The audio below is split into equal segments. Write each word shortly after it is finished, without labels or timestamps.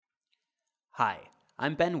Hi,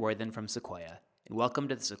 I'm Ben Worthen from Sequoia, and welcome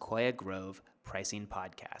to the Sequoia Grove Pricing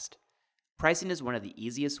Podcast. Pricing is one of the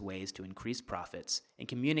easiest ways to increase profits and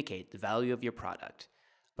communicate the value of your product,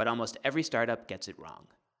 but almost every startup gets it wrong.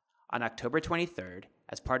 On October 23rd,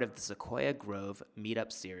 as part of the Sequoia Grove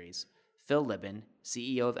Meetup series, Phil Libin,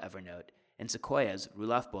 CEO of Evernote, and Sequoia's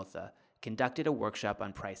Roelof Botha conducted a workshop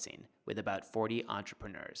on pricing with about 40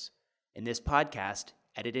 entrepreneurs. In this podcast,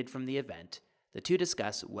 edited from the event, the two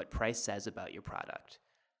discuss what price says about your product.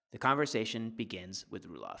 The conversation begins with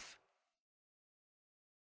Roelof.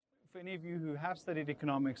 For any of you who have studied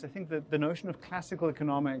economics, I think that the notion of classical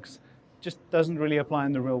economics just doesn't really apply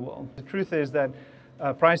in the real world. The truth is that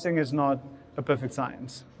pricing is not a perfect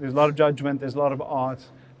science. There's a lot of judgment, there's a lot of art.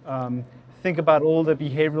 Think about all the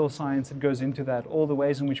behavioral science that goes into that, all the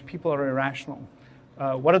ways in which people are irrational.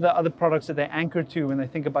 What are the other products that they anchor to when they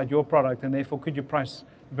think about your product, and therefore could you price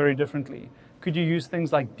very differently? Could you use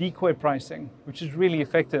things like decoy pricing, which is really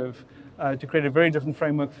effective to create a very different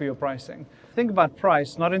framework for your pricing? Think about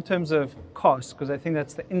price, not in terms of cost, because I think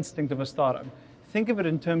that's the instinct of a startup. Think of it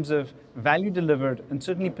in terms of value delivered and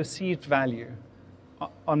certainly perceived value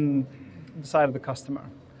on the side of the customer.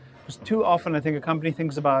 Because too often I think a company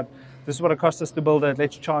thinks about, this is what it costs us to build it,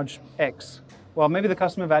 let's charge X. Well, maybe the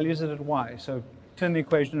customer values it at Y, so turn the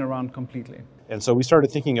equation around completely. And so we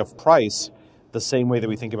started thinking of price the same way that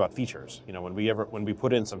we think about features. You know, when we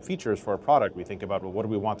put in some features for a product, we think about, well, what do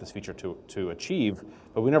we want this feature to achieve?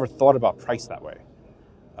 But we never thought about price that way.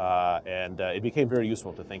 It became very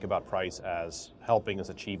useful to think about price as helping us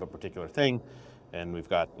achieve a particular thing. And we've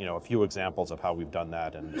got, a few examples of how we've done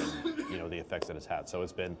that and the effects that it's had. So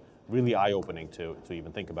it's been really eye-opening to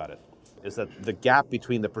even think about it. Is that the gap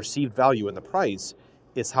between the perceived value and the price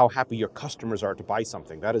is how happy your customers are to buy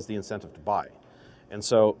something. That is the incentive to buy. And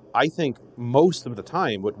so I think most of the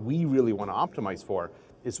time what we really want to optimize for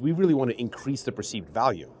is we really want to increase the perceived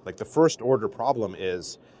value. Like the first order problem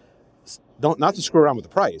is not to screw around with the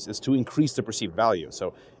price, is to increase the perceived value.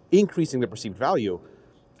 So increasing the perceived value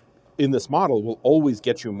in this model will always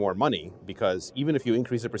get you more money, because even if you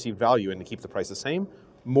increase the perceived value and keep the price the same,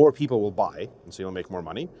 more people will buy, and so you'll make more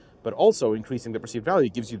money. But also increasing the perceived value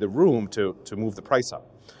gives you the room to move the price up.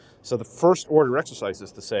 So the first order exercise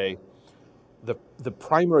is to say, the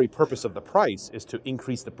primary purpose of the price is to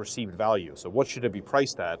increase the perceived value. So what should it be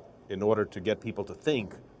priced at in order to get people to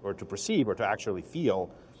think or to perceive or to actually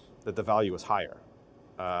feel that the value is higher?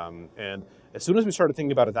 And as soon as we started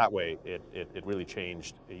thinking about it that way, it really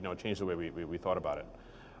changed. It changed the way we thought about it.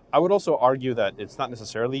 I would also argue that it's not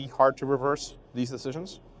necessarily hard to reverse these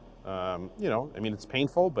decisions. It's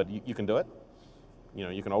painful, but you can do it.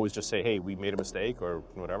 You can always just say, hey, we made a mistake or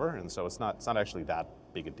whatever. And so it's not actually that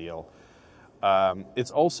big a deal.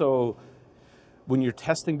 It's also, when you're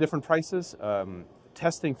testing different prices,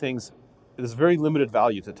 testing things, there's very limited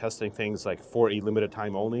value to testing things like for a limited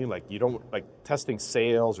time only. Like you don't, like testing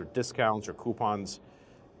sales or discounts or coupons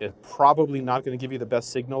is probably not going to give you the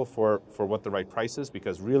best signal for what the right price is,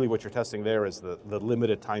 because really what you're testing there is the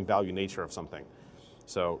limited time value nature of something.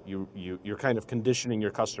 So you're kind of conditioning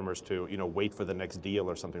your customers to, wait for the next deal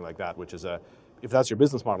or something like that, which is if that's your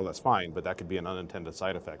business model, that's fine, but that could be an unintended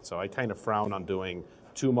side effect. So I kind of frown on doing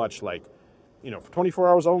too much, like, for 24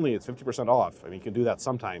 hours only, it's 50% off. I mean, you can do that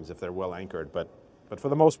sometimes if they're well anchored, but for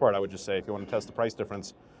the most part, I would just say if you want to test the price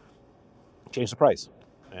difference, change the price,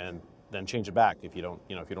 and then change it back if you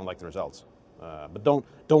don't like the results. But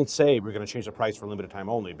don't say we're going to change the price for a limited time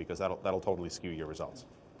only, because that'll totally skew your results.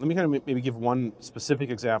 Let me kind of maybe give one specific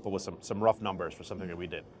example with some rough numbers for something that we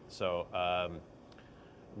did. So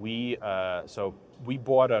we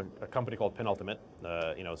bought a company called Penultimate.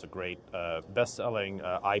 It's a great best-selling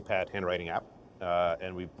iPad handwriting app,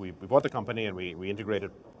 and we bought the company and we integrated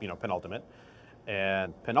Penultimate.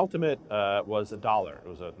 And Penultimate was $1. It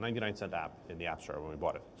was a 99-cent app in the App Store when we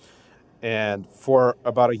bought it. And for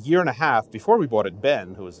about a year and a half before we bought it,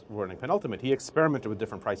 Ben, who was running Penultimate, he experimented with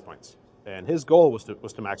different price points. And his goal was to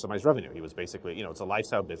maximize revenue. He was basically, it's a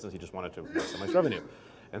lifestyle business. He just wanted to maximize revenue.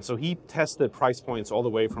 And so he tested price points all the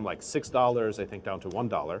way from like $6, I think, down to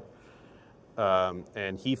 $1.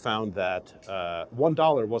 And he found that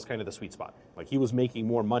 $1 was kind of the sweet spot. Like he was making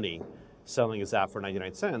more money selling his app for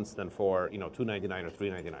 99 cents than for $2.99 or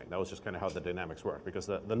 $3.99. That was just kind of how the dynamics worked, because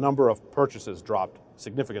the number of purchases dropped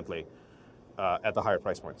significantly at the higher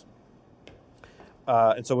price points.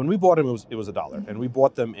 And so when we bought them, it was $1, and we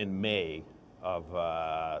bought them in May of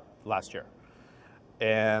last year.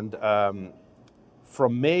 And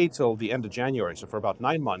from May till the end of January, so for about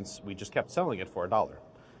 9 months, we just kept selling it for $1.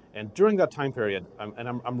 And during that time period,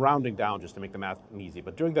 I'm rounding down just to make the math easy,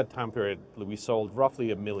 but during that time period, we sold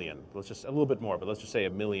roughly 1 million, let's just a little bit more, but let's just say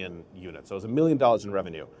 1 million units. So it was $1 million in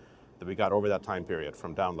revenue that we got over that time period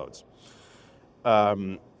from downloads.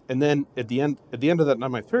 And then at the end of that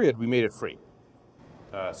 9-month period, we made it free.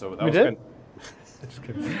 So that we was did? Just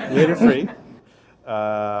kidding. We made it free.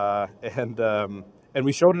 And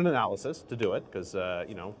we showed an analysis to do it because,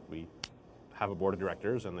 we have a board of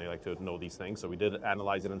directors and they like to know these things. So we did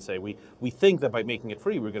analyze it and say, we think that by making it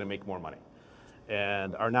free, we're going to make more money.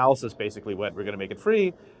 And our analysis basically went, we're going to make it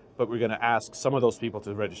free, but we're going to ask some of those people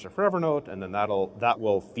to register for Evernote, and then that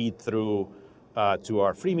will feed through to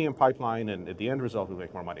our freemium pipeline, and at the end result, we'll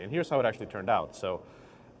make more money. And here's how it actually turned out. So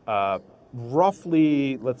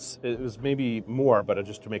roughly, it was maybe more, but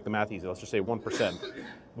just to make the math easy, let's just say 1%.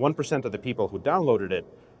 1% of the people who downloaded it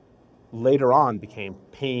later on became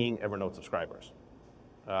paying Evernote subscribers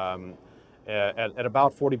at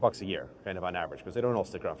about $40 a year, kind of on average, because they don't all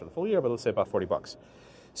stick around for the full year, but let's say about $40.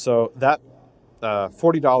 So that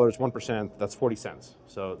 $40, 1%, that's 40 cents.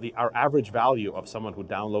 So our average value of someone who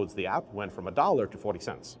downloads the app went from $1 to 40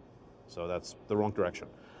 cents. So that's the wrong direction.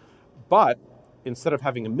 But instead of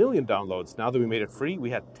having 1 million downloads, now that we made it free, we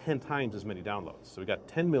had 10 times as many downloads. So we got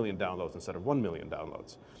 10 million downloads instead of 1 million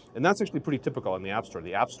downloads. And that's actually pretty typical in the App Store.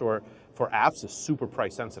 The App Store for apps is super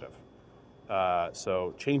price sensitive.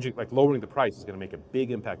 So lowering the price is going to make a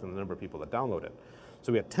big impact on the number of people that download it.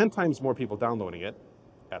 So we had 10 times more people downloading it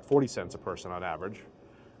at 40 cents a person on average,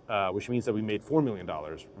 which means that we made $4 million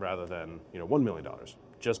rather than $1 million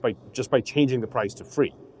just by changing the price to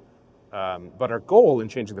free. But our goal in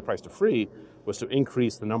changing the price to free was to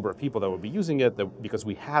increase the number of people that would be using it because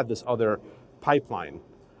we had this other pipeline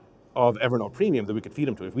of Evernote Premium that we could feed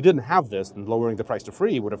them to. If we didn't have this, then lowering the price to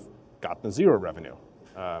free would have gotten a zero revenue.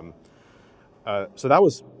 So that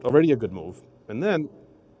was already a good move. And then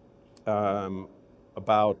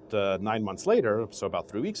about 9 months later, so about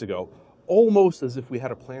 3 weeks ago, almost as if we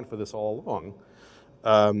had a plan for this all along,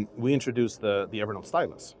 we introduced the Evernote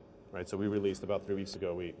Stylus. Right, so we released about 3 weeks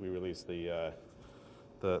ago. We released the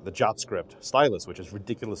JotScript Stylus, which is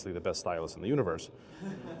ridiculously the best stylus in the universe,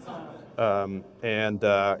 and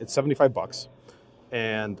it's $75.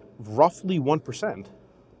 And roughly 1%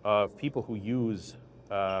 of people who use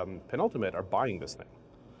Penultimate are buying this thing.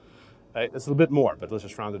 It's a little bit more, but let's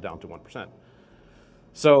just round it down to 1%.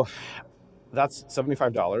 So that's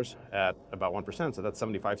 $75 at about 1%. So that's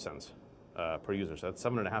 75 cents per user. So that's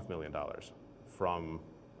 $7.5 million from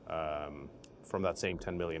that same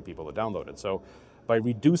 10 million people that downloaded. So by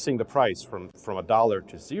reducing the price from $1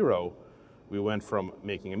 to zero, we went from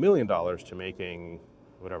making $1 million to making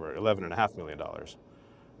 $11.5 million.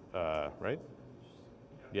 Right?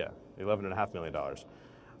 Yeah, $11.5 million.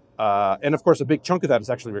 And of course, a big chunk of that is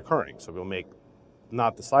actually recurring. So we'll make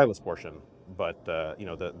not the stylus portion, but the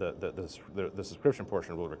subscription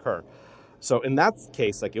portion will recur. So in that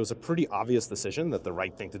case, it was a pretty obvious decision that the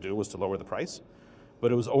right thing to do was to lower the price.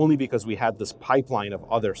 But it was only because we had this pipeline of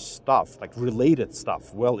other stuff, related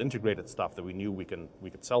stuff, well-integrated stuff that we knew we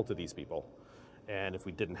could sell to these people. And if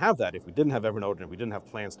we didn't have that, if we didn't have Evernote, and if we didn't have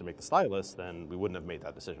plans to make the stylus, then we wouldn't have made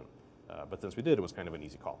that decision. But since we did, it was kind of an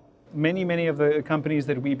easy call. Many of the companies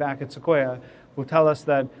that we back at Sequoia will tell us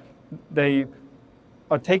that they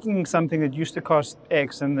are taking something that used to cost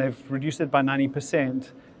X and they've reduced it by 90%.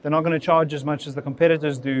 They're not going to charge as much as the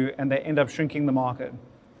competitors do, and they end up shrinking the market.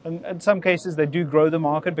 And in some cases, they do grow the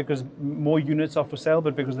market because more units are for sale,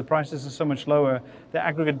 but because the prices are so much lower, the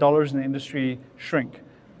aggregate dollars in the industry shrink.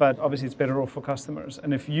 But obviously, it's better off for customers.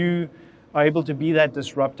 And if you are able to be that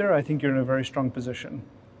disruptor, I think you're in a very strong position.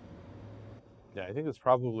 Yeah, I think it's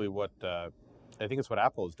probably what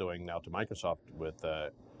Apple is doing now to Microsoft with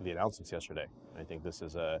the announcements yesterday. I think this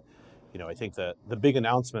is I think the big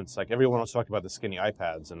announcements, everyone wants to talk about the skinny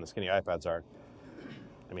iPads, and the skinny iPads are,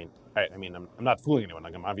 I'm not fooling anyone.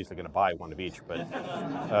 I'm obviously going to buy one of each, but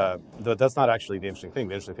that's not actually the interesting thing.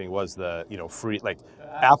 The interesting thing was the free.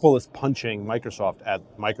 Apple is punching Microsoft at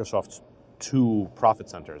Microsoft's two profit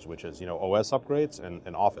centers, which is OS upgrades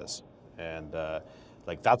and Office, and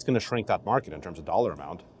that's going to shrink that market in terms of dollar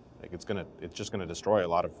amount. It's just going to destroy a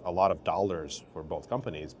lot of dollars for both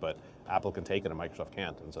companies. But Apple can take it and Microsoft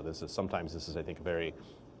can't, and so this is I think a very,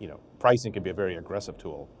 pricing can be a very aggressive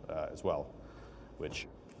tool as well, which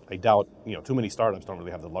I doubt, too many startups don't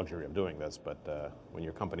really have the luxury of doing this, but when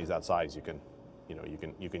your company's that size, you can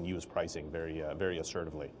use pricing very, very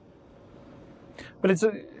assertively. But it's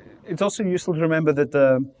also useful to remember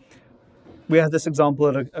that we had this example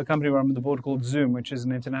at a company where I'm on the board called Zoom, which is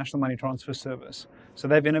an international money transfer service. So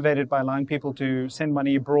they've innovated by allowing people to send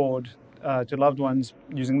money abroad to loved ones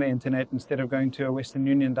using the internet instead of going to a Western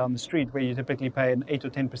Union down the street where you typically pay an 8 or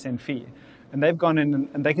 10% fee. And they've gone in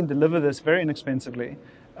and they can deliver this very inexpensively,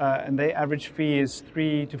 and their average fee is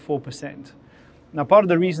 3 to 4%. Now, part of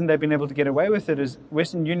the reason they've been able to get away with it is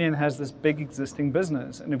Western Union has this big existing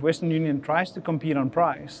business, and if Western Union tries to compete on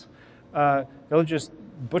price, they'll just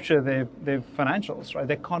butcher their financials, right?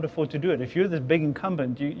 They can't afford to do it. If you're this big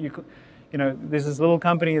incumbent, you know, there's this little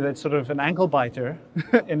company that's sort of an ankle biter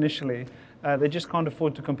initially. They just can't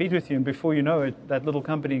afford to compete with you, and before you know it, that little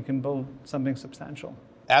company can build something substantial.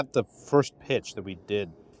 At the first pitch that we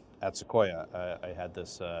did at Sequoia, I had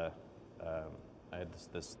this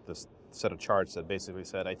set of charts that basically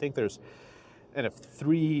said, I think there's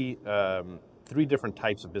three different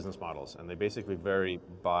types of business models, and they basically vary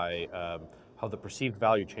by how the perceived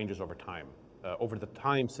value changes over time, over the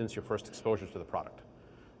time since your first exposure to the product.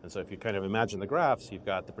 And so if you kind of imagine the graphs, you've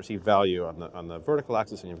got the perceived value on the vertical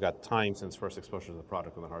axis, and you've got time since first exposure to the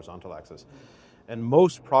product on the horizontal axis. And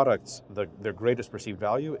most products, their greatest perceived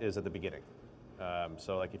value is at the beginning.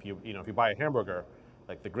 So like if you buy a hamburger,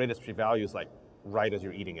 like the greatest perceived value is like right as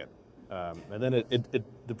you're eating it. And then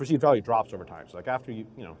the perceived value drops over time. So like after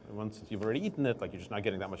once you've already eaten it, like you're just not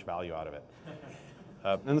getting that much value out of it.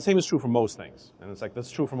 And the same is true for most things. And it's like, that's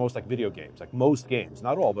true for most like video games. Like most games,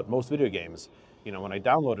 not all, but most video games, when I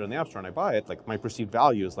download it in the App Store and I buy it, like my perceived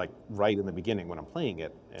value is like right in the beginning when I'm playing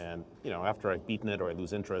it. And, after I've beaten it or I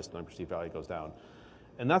lose interest, my perceived value goes down.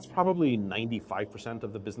 And that's probably 95%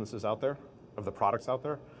 of the businesses out there, of the products out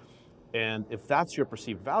there. And if that's your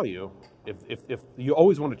perceived value, if you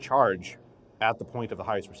always want to charge at the point of the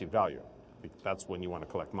highest perceived value, that's when you want to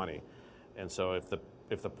collect money. And so if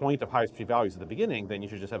the point of highest perceived value is at the beginning, then you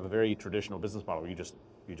should just have a very traditional business model where you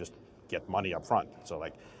just get money up front. So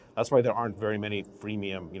like that's why there aren't very many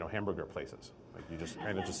freemium hamburger places. Like you just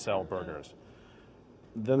kind of just sell burgers.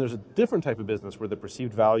 Then there's a different type of business where the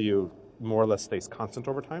perceived value more or less stays constant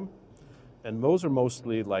over time, and those are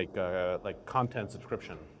mostly like content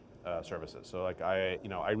subscription services. So like I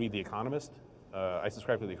read The Economist. I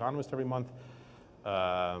subscribe to The Economist every month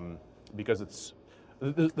because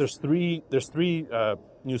there's three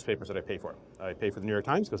newspapers that I pay for. I pay for the New York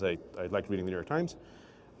Times because I like reading the New York Times.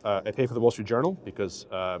 I pay for the Wall Street Journal because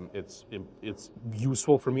it's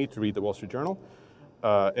useful for me to read the Wall Street Journal,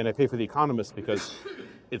 and I pay for The Economist because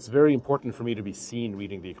it's very important for me to be seen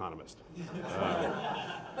reading The Economist.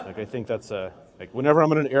 Like I think that's like whenever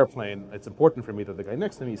I'm on an airplane, it's important for me that the guy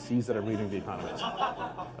next to me sees that I'm reading The Economist.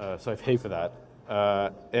 So I pay for that,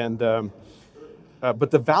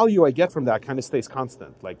 but the value I get from that kind of stays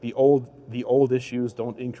constant. Like the old issues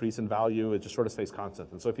don't increase in value; it just sort of stays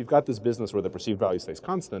constant. And so if you've got this business where the perceived value stays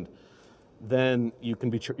constant, then you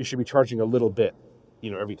should be charging a little bit,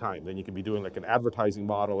 every time. Then you can be doing like an advertising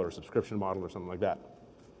model or a subscription model or something like that.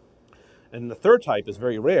 And the third type is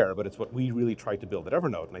very rare, but it's what we really tried to build at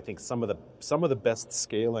Evernote. And I think some of the best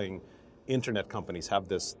scaling internet companies have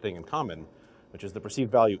this thing in common, which is the perceived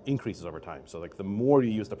value increases over time. So like the more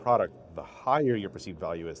you use the product, the higher your perceived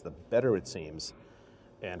value is, the better it seems.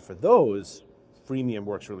 And for those, freemium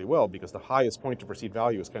works really well because the highest point of perceived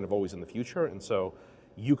value is kind of always in the future. And so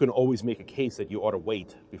you can always make a case that you ought to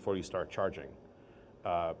wait before you start charging.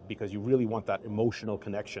 Because you really want that emotional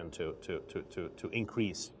connection to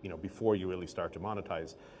increase, before you really start to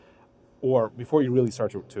monetize, or before you really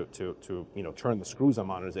start to turn the screws on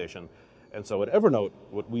monetization. And so at Evernote,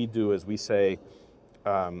 what we do is we say,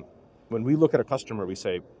 when we look at a customer, we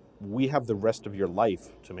say, we have the rest of your life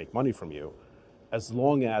to make money from you, as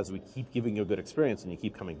long as we keep giving you a good experience and you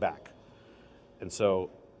keep coming back. And so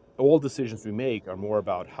all decisions we make are more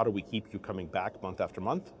about how do we keep you coming back month after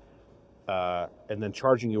month, and then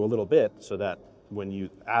charging you a little bit so that when you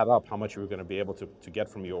add up how much you're going to be able to get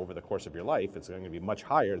from you over the course of your life, it's going to be much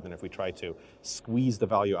higher than if we try to squeeze the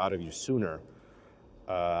value out of you sooner,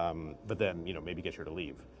 but then maybe get you to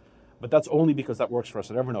leave. But that's only because that works for us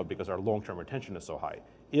at Evernote because our long-term retention is so high.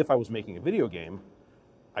 If I was making a video game,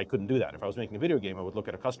 I couldn't do that. If I was making a video game, I would look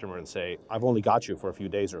at a customer and say, I've only got you for a few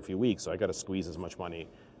days or a few weeks, so I got to squeeze as much money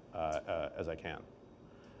as I can.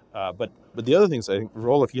 But the other things, I think,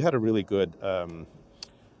 Rolf, you had a really good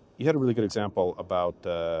example about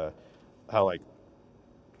how like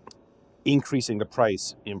increasing the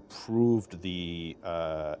price improved the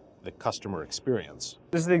customer experience.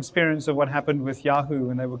 This is the experience of what happened with Yahoo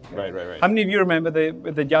when they were. Right. How many of you remember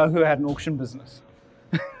that Yahoo had an auction business?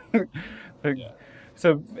 Yeah.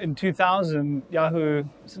 So in 2000,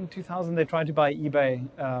 they tried to buy eBay,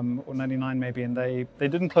 or 99 maybe, and they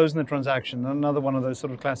didn't close in the transaction. Another one of those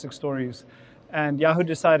sort of classic stories. And Yahoo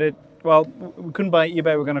decided, well, we couldn't buy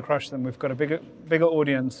eBay, we're going to crush them. We've got a bigger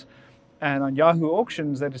audience. And on Yahoo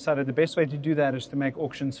Auctions, they decided the best way to do that is to make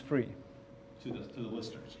auctions free. To the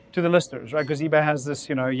listers. To the listers, right? Because eBay has this,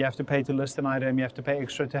 you have to pay to list an item, you have to pay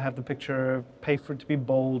extra to have the picture, pay for it to be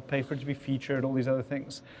bold, pay for it to be featured, all these other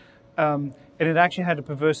things. And it actually had a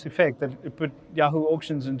perverse effect that it put Yahoo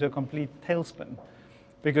Auctions into a complete tailspin.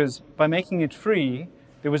 Because by making it free,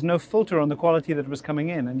 there was no filter on the quality that was coming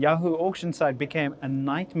in. And Yahoo Auction site became a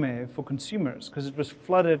nightmare for consumers because it was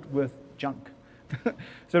flooded with junk.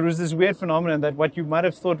 So it was this weird phenomenon that what you might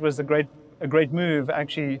have thought was a great move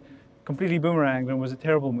actually completely boomeranged and was a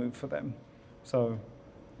terrible move for them. So,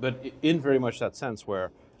 but in very much that sense,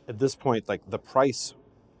 where at this point, like the price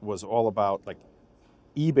was all about like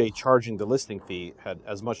eBay charging the listing fee had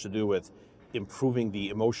as much to do with improving the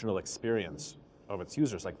emotional experience of its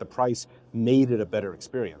users. Like the price made it a better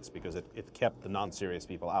experience because it kept the non-serious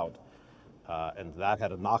people out, and that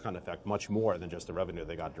had a knock-on effect much more than just the revenue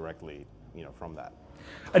they got directly, from that.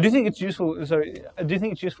 I do think it's useful. Sorry, I do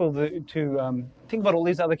think it's useful to think about all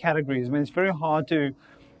these other categories. I mean, it's very hard to,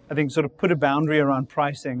 I think, sort of put a boundary around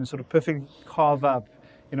pricing and sort of perfectly carve up,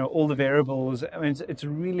 all the variables. I mean, it's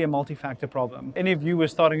really a multi-factor problem. Any of you were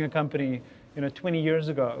starting a company, 20 years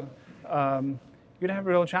ago, you'd have a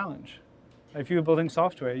real challenge if you were building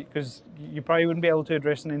software, because you probably wouldn't be able to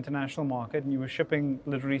address an international market, and you were shipping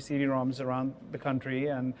literally CD-ROMs around the country,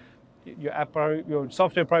 and your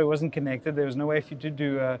software probably wasn't connected. There was no way for you to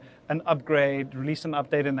do an upgrade, release an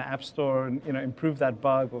update in the App Store, and improve that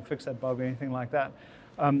bug or fix that bug or anything like that.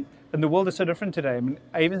 And the world is so different today. I mean,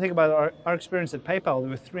 I even think about our experience at PayPal. There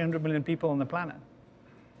were 300 million people on the planet,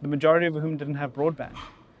 the majority of whom didn't have broadband.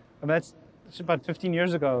 And that's about 15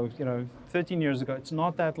 years ago, 13 years ago. It's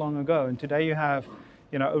not that long ago. And today you have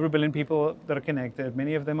over 1 billion people that are connected,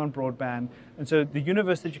 many of them on broadband. And so the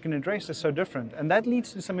universe that you can address is so different. And that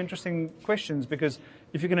leads to some interesting questions, because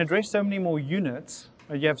if you can address so many more units,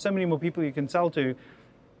 you have so many more people you can sell to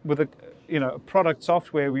with a product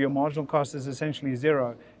software where your marginal cost is essentially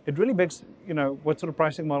zero, it really begs, what sort of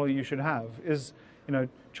pricing model you should have. Is,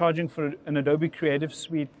 charging for an Adobe Creative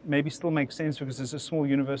Suite maybe still makes sense because there's a small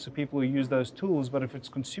universe of people who use those tools, but if it's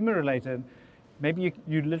consumer related, maybe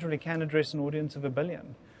you literally can address an audience of 1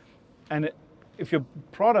 billion. And if your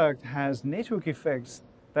product has network effects,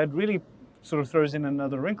 that really sort of throws in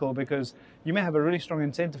another wrinkle, because you may have a really strong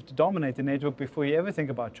incentive to dominate the network before you ever think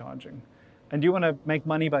about charging. And do you want to make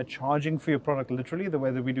money by charging for your product literally, the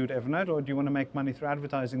way that we do at Evernote, or do you want to make money through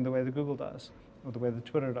advertising the way that Google does, or the way that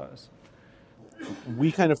Twitter does?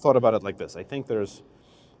 We kind of thought about it like this. I think there's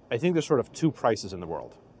sort of two prices in the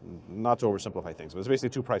world. Not to oversimplify things, but there's basically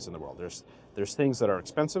two prices in the world. There's things that are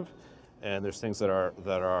expensive, and there's things that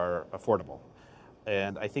are affordable.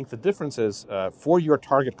 And I think the difference is for your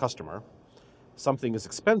target customer, something is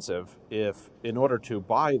expensive if, in order to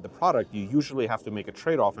buy the product, you usually have to make a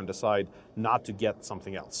trade-off and decide not to get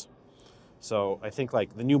something else. So I think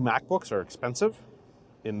like the new MacBooks are expensive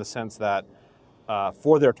in the sense that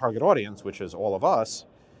for their target audience, which is all of us,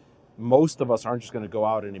 most of us aren't just going to go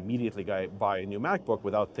out and immediately buy a new MacBook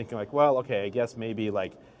without thinking like, well, okay, I guess maybe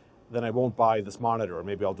like then I won't buy this monitor, or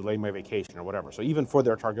maybe I'll delay my vacation or whatever. So even for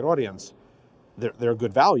their target audience, they're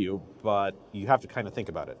good value, but you have to kind of think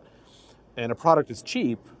about it. And a product is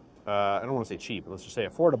cheap, I don't want to say cheap, let's just say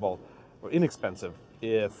affordable or inexpensive,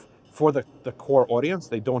 if for the core audience,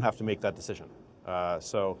 they don't have to make that decision.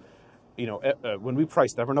 When we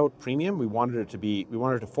priced Evernote Premium, we wanted it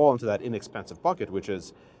to fall into that inexpensive bucket, which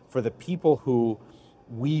is for the people who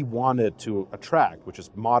we wanted to attract, which is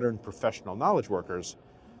modern professional knowledge workers.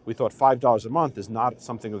 We thought $5 a month is not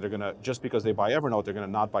something that they're going to, just because they buy Evernote, they're going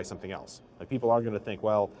to not buy something else. Like people aren't going to think,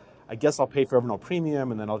 well, I guess I'll pay for Evernote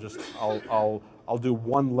Premium and then I'll do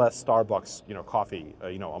one less Starbucks, coffee,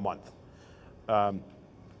 a month.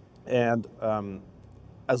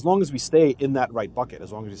 As long as we stay in that right bucket,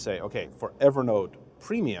 as long as we say, okay, for Evernote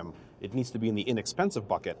Premium, it needs to be in the inexpensive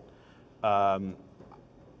bucket,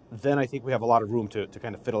 then I think we have a lot of room to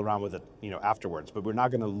kind of fiddle around with it, afterwards. But we're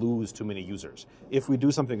not going to lose too many users. If we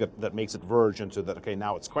do something that makes it verge into that, okay,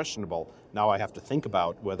 now it's questionable, now I have to think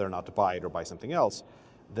about whether or not to buy it or buy something else,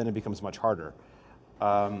 then it becomes much harder.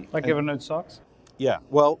 Like Evernote socks? Yeah,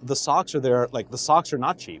 well, the socks are there. Like the socks are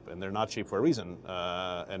not cheap, and they're not cheap for a reason.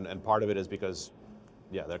 And part of it is because,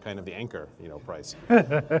 yeah, they're kind of the anchor, price.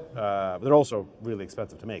 But they're also really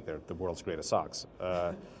expensive to make. They're the world's greatest socks.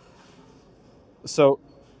 So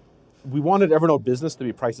we wanted Evernote Business to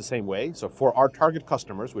be priced the same way. So for our target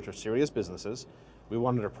customers, which are serious businesses, we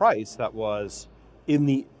wanted a price that was in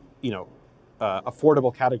the,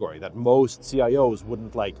 affordable category, that most CIOs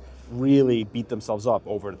wouldn't like really beat themselves up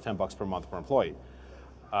over the $10 per month per employee.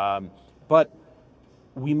 But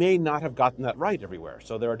we may not have gotten that right everywhere.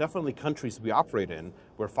 So there are definitely countries we operate in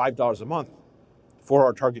where $5 a month for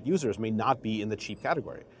our target users may not be in the cheap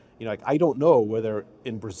category. Like I don't know whether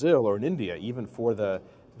in Brazil or in India, even for the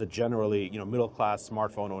generally middle class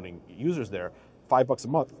smartphone owning users there, $5 a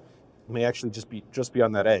month may actually just be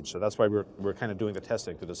on that edge. So that's why we're kind of doing the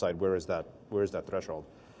testing to decide where is that threshold.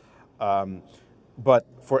 But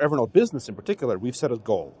for Evernote Business in particular, we've set a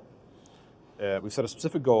goal. We've set a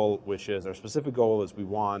specific goal, which is our specific goal is we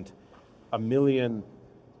want 1 million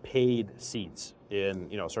paid seats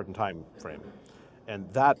in a certain time frame.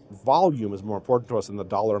 And that volume is more important to us than the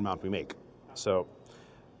dollar amount we make. So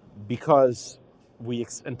because we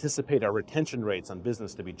anticipate our retention rates on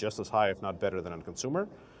business to be just as high, if not better, than on consumer.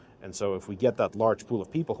 And so if we get that large pool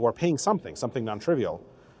of people who are paying something non-trivial,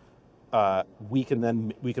 we can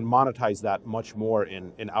monetize that much more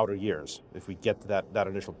in outer years if we get to that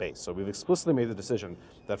initial base. So we've explicitly made the decision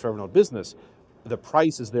that for Evernote Business, the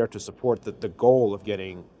price is there to support the goal of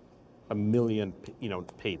getting 1 million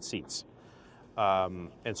paid seats.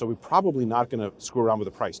 And so we're probably not going to screw around with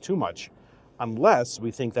the price too much unless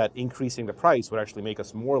we think that increasing the price would actually make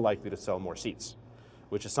us more likely to sell more seats,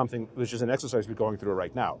 which is an exercise we're going through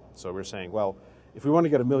right now. So we're saying, well, if we want to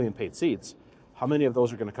get 1 million paid seats, how many of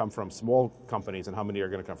those are going to come from small companies and how many are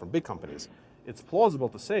going to come from big companies? It's plausible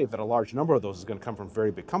to say that a large number of those is going to come from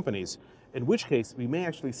very big companies, in which case we may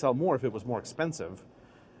actually sell more if it was more expensive,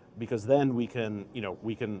 because then we can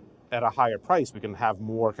at a higher price, we can have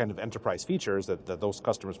more kind of enterprise features that those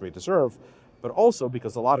customers may deserve, but also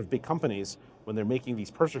because a lot of big companies, when they're making these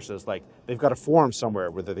purchases, like they've got a form somewhere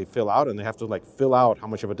where they fill out and they have to fill out how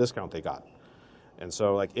much of a discount they got. And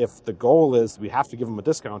so if the goal is we have to give them a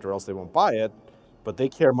discount or else they won't buy it, but they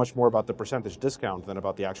care much more about the percentage discount than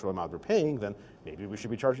about the actual amount we're paying, then maybe we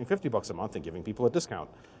should be charging $50 a month and giving people a discount,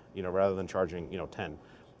 rather than charging, 10.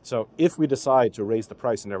 So if we decide to raise the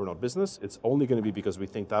price in Evernote Business, it's only going to be because we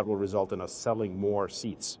think that will result in us selling more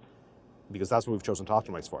seats, because that's what we've chosen to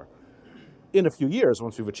optimize for. In a few years,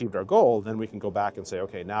 once we've achieved our goal, then we can go back and say,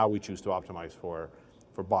 okay, now we choose to optimize for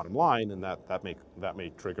bottom line, and that may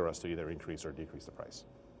trigger us to either increase or decrease the price.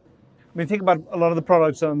 I mean, think about a lot of the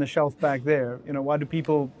products on the shelf back there. Why do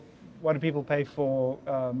people pay for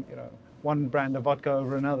one brand of vodka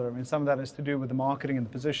over another? I mean, some of that is to do with the marketing and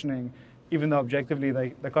the positioning, even though objectively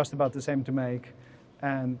they cost about the same to make,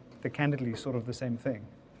 and they're candidly sort of the same thing,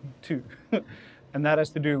 too. And that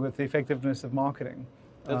has to do with the effectiveness of marketing.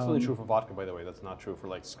 That's only true for vodka, by the way. That's not true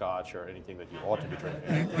for scotch or anything that you ought to be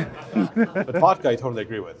drinking. But vodka, I totally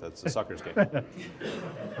agree with. That's a sucker's game.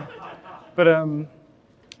 But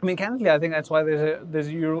I mean, candidly, I think that's why there's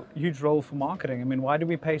a huge role for marketing. I mean, why do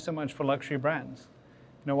we pay so much for luxury brands?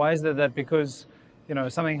 Why is that because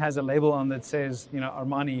something has a label on that says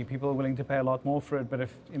Armani, people are willing to pay a lot more for it. But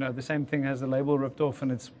if the same thing has the label ripped off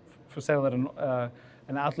and it's for sale at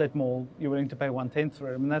an outlet mall, you're willing to pay 1/10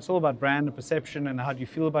 for it. I mean, that's all about brand and perception and how do you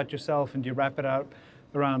feel about yourself, and do you wrap it out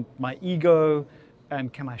around my ego,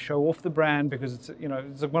 and can I show off the brand? Because it's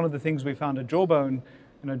it's like one of the things we found at Jawbone.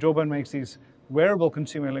 Jawbone makes these wearable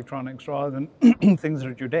consumer electronics rather than things that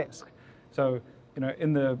are at your desk. So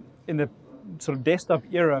in the sort of desktop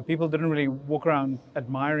era, people didn't really walk around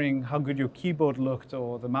admiring how good your keyboard looked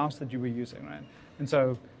or the mouse that you were using, right? And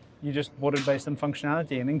so you just bought it based on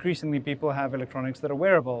functionality. And increasingly, people have electronics that are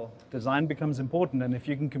wearable. Design becomes important, and if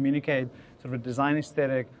you can communicate sort of a design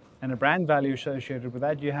aesthetic and a brand value associated with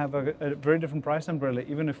that, you have a very different price umbrella.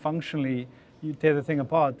 Even if functionally you tear the thing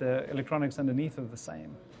apart, the electronics underneath are the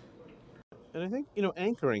same. And I think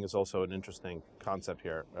anchoring is also an interesting concept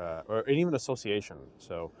here, or even association.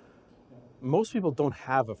 So most people don't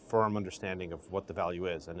have a firm understanding of what the value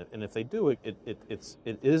is, and if they do,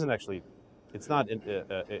 it isn't actually. It's not.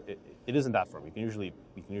 It isn't that firm. You can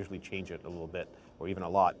usually change it a little bit, or even a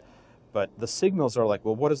lot. But the signals are like,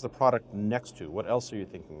 well, what is the product next to? What else are you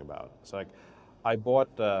thinking about? So I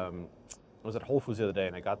bought. I was at Whole Foods the other day,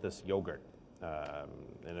 and I got this yogurt,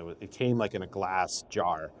 and it came in a glass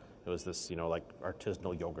jar. It was this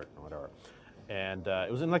artisanal yogurt or whatever, and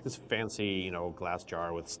it was in this fancy glass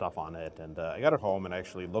jar with stuff on it. And I got it home and I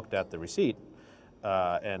actually looked at the receipt.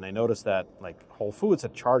 And I noticed that Whole Foods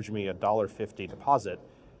had charged me $1.50 deposit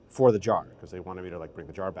for the jar because they wanted me to bring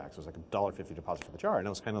the jar back. So it was $1.50 deposit for the jar, and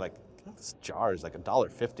I was kind of this jar is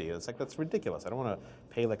 $1.50. It's that's ridiculous. I don't want to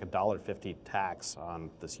pay $1.50 tax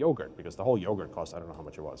on this yogurt because the whole yogurt cost, I don't know how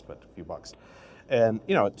much it was, but a few bucks. And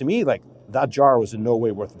to me that jar was in no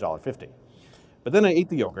way worth $1.50. But then I ate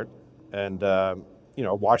the yogurt and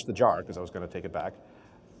washed the jar because I was going to take it back.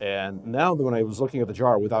 And now when I was looking at the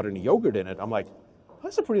jar without any yogurt in it, I'm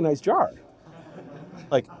that's a pretty nice jar.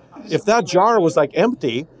 If that jar was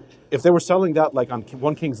empty, if they were selling that like on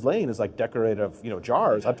One Kings Lane as like decorative,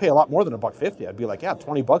 jars, I'd pay a lot more than $1.50. I'd be like, yeah,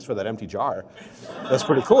 $20 for that empty jar. That's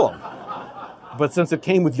pretty cool. But since it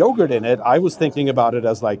came with yogurt in it, I was thinking about it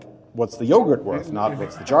as like, what's the yogurt worth, not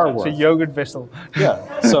what's the jar worth. It's a yogurt vessel.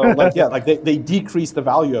 Yeah. So they decrease the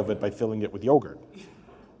value of it by filling it with yogurt.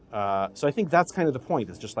 So I think that's kind of the point.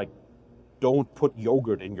 It's just like, don't put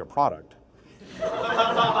yogurt in your product.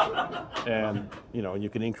 And you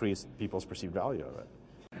can increase people's perceived value of it.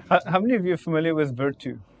 How many of you are familiar with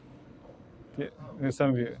Vertu? Yeah,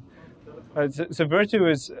 some of you. So Vertu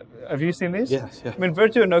is, have you seen these? Yes. Yeah. I mean,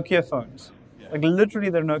 Vertu are Nokia phones. Like literally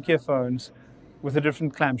they're Nokia phones with a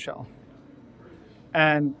different clamshell.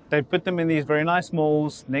 And they put them in these very nice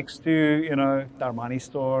malls next to, the Armani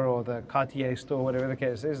store or the Cartier store, whatever the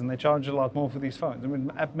case is, and they charge a lot more for these phones. I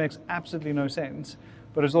mean, it makes absolutely no sense.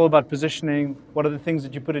 But it's all about positioning. What are the things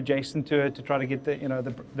that you put adjacent to it to try to get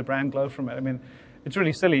the brand glow from it? I mean, it's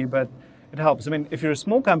really silly, but it helps. I mean, if you're a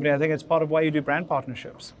small company, I think it's part of why you do brand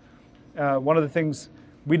partnerships. One of the things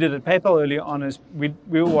we did at PayPal early on is we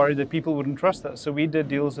were worried that people wouldn't trust us. So we did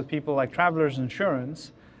deals with people like Travelers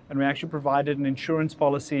Insurance, and we actually provided an insurance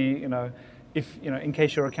policy, if in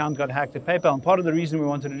case your account got hacked at PayPal. And part of the reason we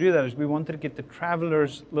wanted to do that is we wanted to get the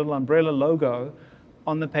Travelers little umbrella logo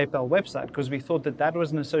on the PayPal website, because we thought that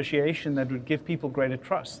was an association that would give people greater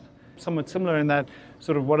trust. Somewhat similar in that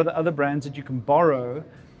sort of what are the other brands that you can borrow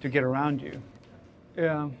to get around you?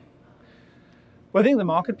 Yeah. Well, I think the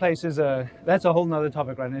marketplace that's a whole nother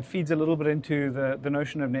topic, right? And it feeds a little bit into the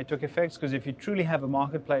notion of network effects, because if you truly have a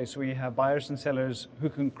marketplace where you have buyers and sellers who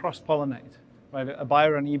can cross-pollinate, right? A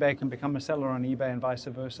buyer on eBay can become a seller on eBay and vice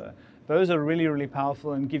versa. Those are really, really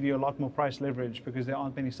powerful and give you a lot more price leverage because there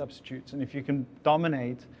aren't many substitutes. And if you can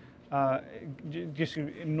dominate, gives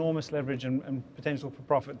you enormous leverage and potential for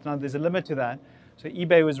profit. Now, there's a limit to that. So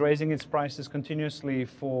eBay was raising its prices continuously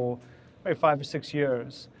for maybe 5 or 6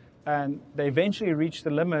 years. And they eventually reached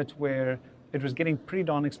the limit where it was getting pretty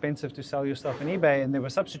darn expensive to sell your stuff on eBay, and there were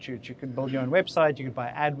substitutes. You could build your own website, you could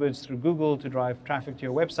buy AdWords through Google to drive traffic to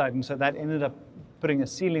your website, and so that ended up putting a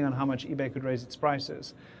ceiling on how much eBay could raise its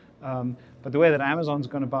prices. But the way that Amazon's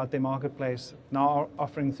gone about their marketplace, now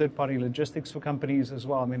offering third-party logistics for companies as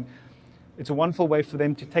well, I mean, it's a wonderful way for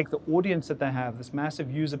them to take the audience that they have, this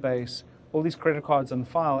massive user base, all these credit cards on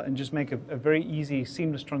file, and just make a very easy,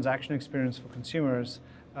 seamless transaction experience for consumers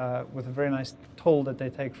with a very nice toll that they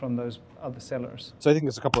take from those other sellers. So I think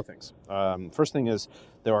there's a couple of things. First thing is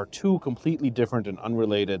there are two completely different and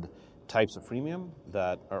unrelated types of freemium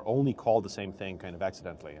that are only called the same thing kind of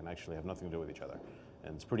accidentally and actually have nothing to do with each other.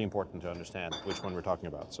 And it's pretty important to understand which one we're talking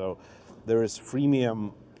about. So there is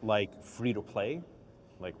freemium like free-to-play,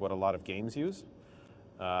 like what a lot of games use.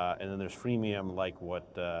 And then there's freemium like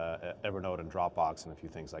what Evernote and Dropbox and a few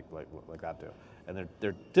things like that do. And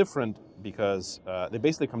they're different because they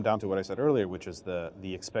basically come down to what I said earlier, which is the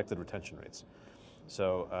expected retention rates.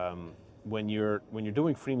 So when you're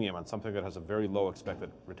doing freemium on something that has a very low expected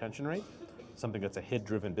retention rate, something that's a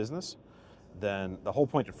hit-driven business, then the whole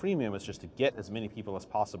point of freemium is just to get as many people as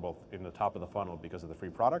possible in the top of the funnel because of the free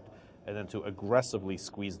product, and then to aggressively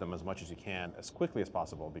squeeze them as much as you can as quickly as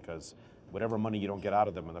possible, because whatever money you don't get out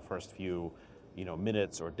of them in the first few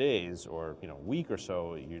minutes or days or week or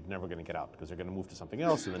so, you're never going to get out because they're going to move to something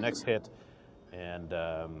else in the next hit, and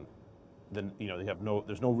then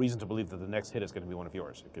there's no reason to believe that the next hit is going to be one of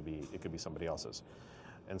yours. It could be somebody else's.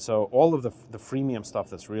 And so all of the freemium stuff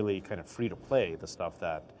that's really kind of free to play, the stuff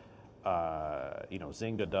that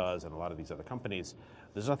Zynga does and a lot of these other companies,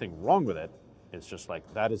 there's nothing wrong with it. It's just like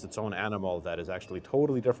that is its own animal that is actually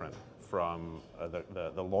totally different from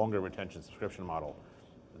the longer retention subscription model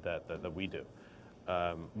that we do.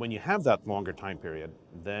 When you have that longer time period,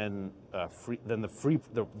 then the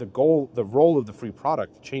role of the free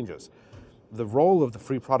product changes. The role of the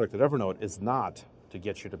free product at Evernote is not to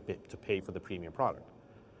get you to pay for the premium product.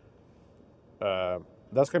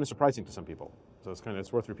 That's kind of surprising to some people. So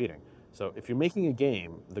it's worth repeating. So if you're making a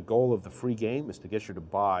game, the goal of the free game is to get you to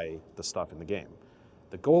buy the stuff in the game.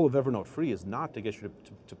 The goal of Evernote Free is not to get you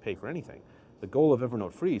to pay for anything. The goal of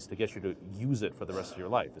Evernote Free is to get you to use it for the rest of your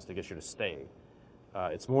life, is to get you to stay.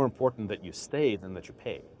 It's more important that you stay than that you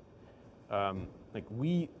pay.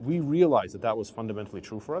 We realized that was fundamentally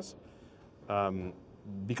true for us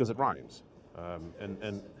because it rhymes.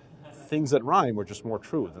 And things that rhyme are just more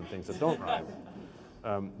true than things that don't rhyme.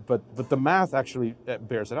 But the math actually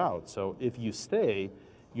bears it out. So if you stay,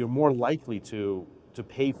 you're more likely to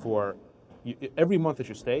pay for, every month that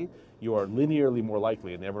you stay, you are linearly more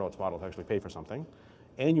likely in the Evernote model to actually pay for something,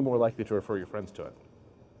 and you're more likely to refer your friends to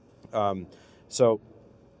it. So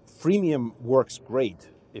freemium works great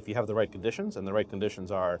if you have the right conditions, and the right conditions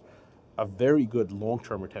are a very good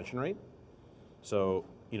long-term retention rate. So,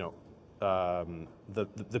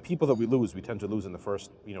 the people that we lose, we tend to lose in the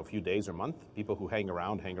first, few days or month. People who hang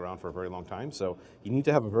around for a very long time. So you need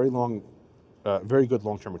to have a very good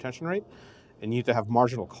long-term retention rate, and you need to have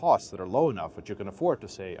marginal costs that are low enough that you can afford to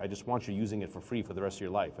say, I just want you using it for free for the rest of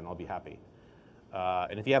your life, and I'll be happy.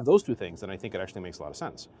 And if you have those two things, then I think it actually makes a lot of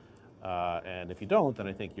sense. And if you don't, then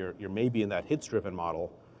I think you're maybe in that hits-driven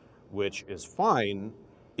model, which is fine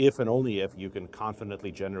if and only if you can confidently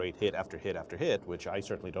generate hit after hit after hit, which I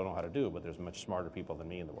certainly don't know how to do, but there's much smarter people than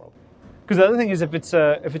me in the world. Because the other thing is, if it's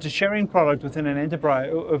a sharing product within an enterprise,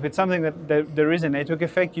 or if it's something that there is a network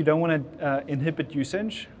effect, you don't want to inhibit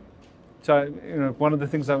usage. So, one of the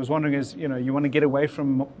things I was wondering is, you want to get away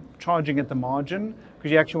from charging at the margin,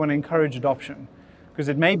 because you actually want to encourage adoption. Because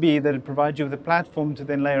it may be that it provides you with a platform to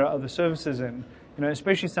then layer other services in.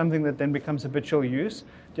 Especially something that then becomes habitual use.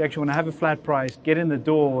 Do you actually want to have a flat price, get in the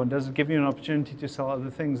door, and does it give you an opportunity to sell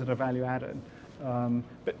other things that are value added?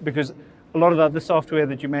 Because a lot of the other software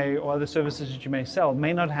that you may, or other services that you may sell,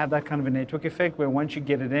 may not have that kind of a network effect where once you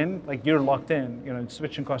get it in, like you're locked in,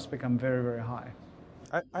 switching costs become very, very high.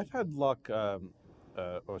 I've had luck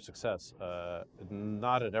or success,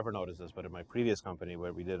 not at Evernote as this, but in my previous company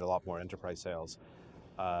where we did a lot more enterprise sales,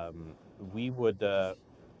 we would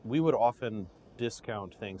often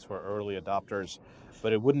discount things for early adopters,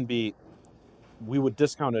 but it wouldn't be, we would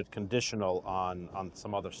discount it conditional on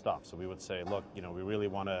some other stuff. So we would say, look, we really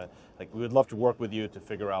want to, we would love to work with you to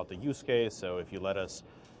figure out the use case. So if you let us,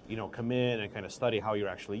 come in and kind of study how you're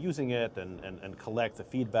actually using it and collect the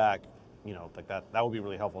feedback, that would be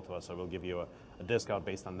really helpful to us. So we'll give you a discount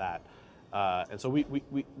based on that. And so we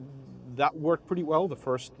that worked pretty well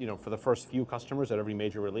for the first few customers at every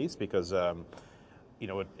major release, because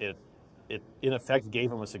it in effect gave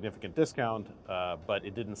them a significant discount, but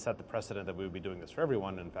it didn't set the precedent that we would be doing this for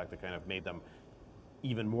everyone. In fact, it kind of made them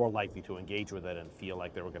even more likely to engage with it and feel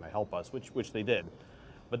like they were going to help us, which they did.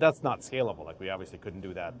 But that's not scalable. We obviously couldn't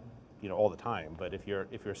do that, all the time. But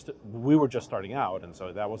we were just starting out, and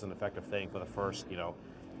so that was an effective thing for the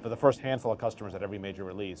first handful of customers at every major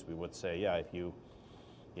release. We would say, yeah, if you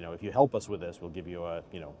help us with this, we'll give you a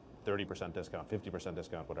 30% discount, 50%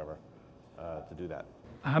 discount, whatever, to do that.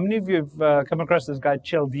 How many of you have come across this guy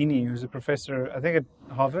Cialdini, who's a professor, I think at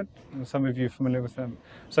Harvard? Some of you are familiar with him.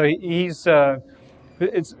 So he's, Blair,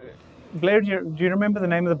 do you remember the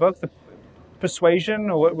name of the book? The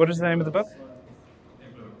Persuasion, or what is the name of the book?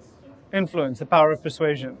 Influence, The Power of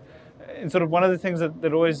Persuasion. And sort of one of the things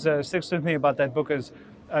that always sticks with me about that book is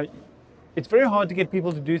it's very hard to get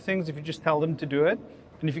people to do things if you just tell them to do it.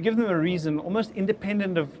 And if you give them a reason, almost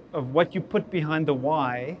independent of what you put behind the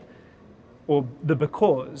why, or the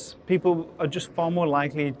because, people are just far more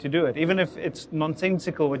likely to do it. Even if it's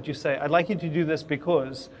nonsensical what you say, I'd like you to do this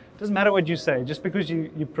because, it doesn't matter what you say, just because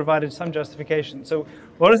you provided some justification. So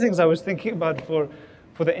one of the things I was thinking about for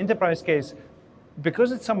the enterprise case,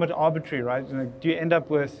 because it's somewhat arbitrary, right? Do you end up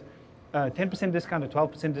with 10% discount, a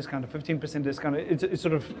 12% discount, a 15% discount?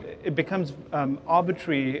 It becomes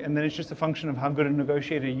arbitrary, and then it's just a function of how good a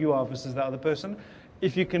negotiator you are versus the other person.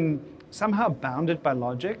 If you can somehow bound it by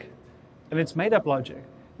logic, and it's made up logic.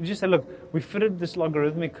 You just say, look, we fitted this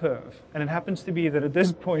logarithmic curve, and it happens to be that at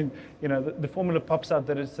this point, the formula pops out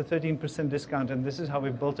that it's a 13% discount, and this is how we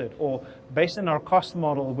built it. Or based on our cost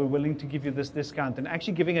model, we're willing to give you this discount. And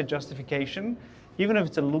actually giving a justification, even if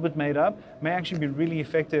it's a little bit made up, may actually be really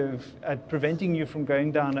effective at preventing you from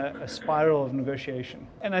going down a spiral of negotiation.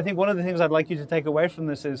 And I think one of the things I'd like you to take away from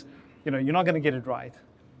this is, you're not going to get it right.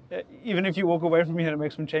 Even if you walk away from here and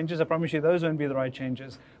make some changes, I promise you those won't be the right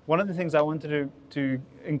changes. One of the things I wanted to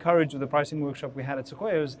encourage with the pricing workshop we had at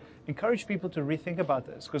Sequoia was encourage people to rethink about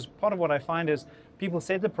this. Because part of what I find is people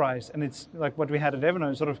set the price, and it's like what we had at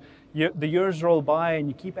Evernote, the years roll by and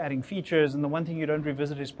you keep adding features, and the one thing you don't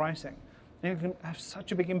revisit is pricing. And it can have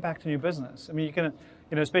such a big impact on your business. I mean, you can,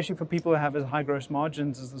 especially for people who have as high gross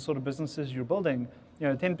margins as the sort of businesses you're building,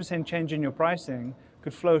 10% change in your pricing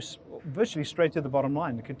could flow virtually straight to the bottom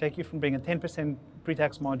line. It could take you from being a 10%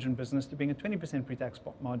 pre-tax margin business to being a 20% pre-tax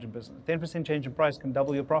margin business. 10% change in price can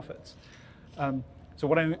double your profits. So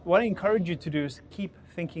what I encourage you to do is keep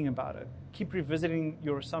thinking about it. Keep revisiting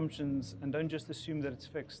your assumptions, and don't just assume that it's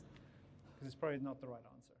fixed, because it's probably not the right answer.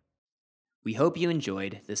 We hope you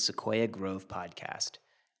enjoyed this Sequoia Grove podcast.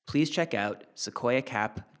 Please check out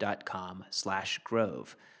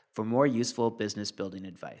sequoiacap.com/grove for more useful business building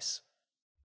advice.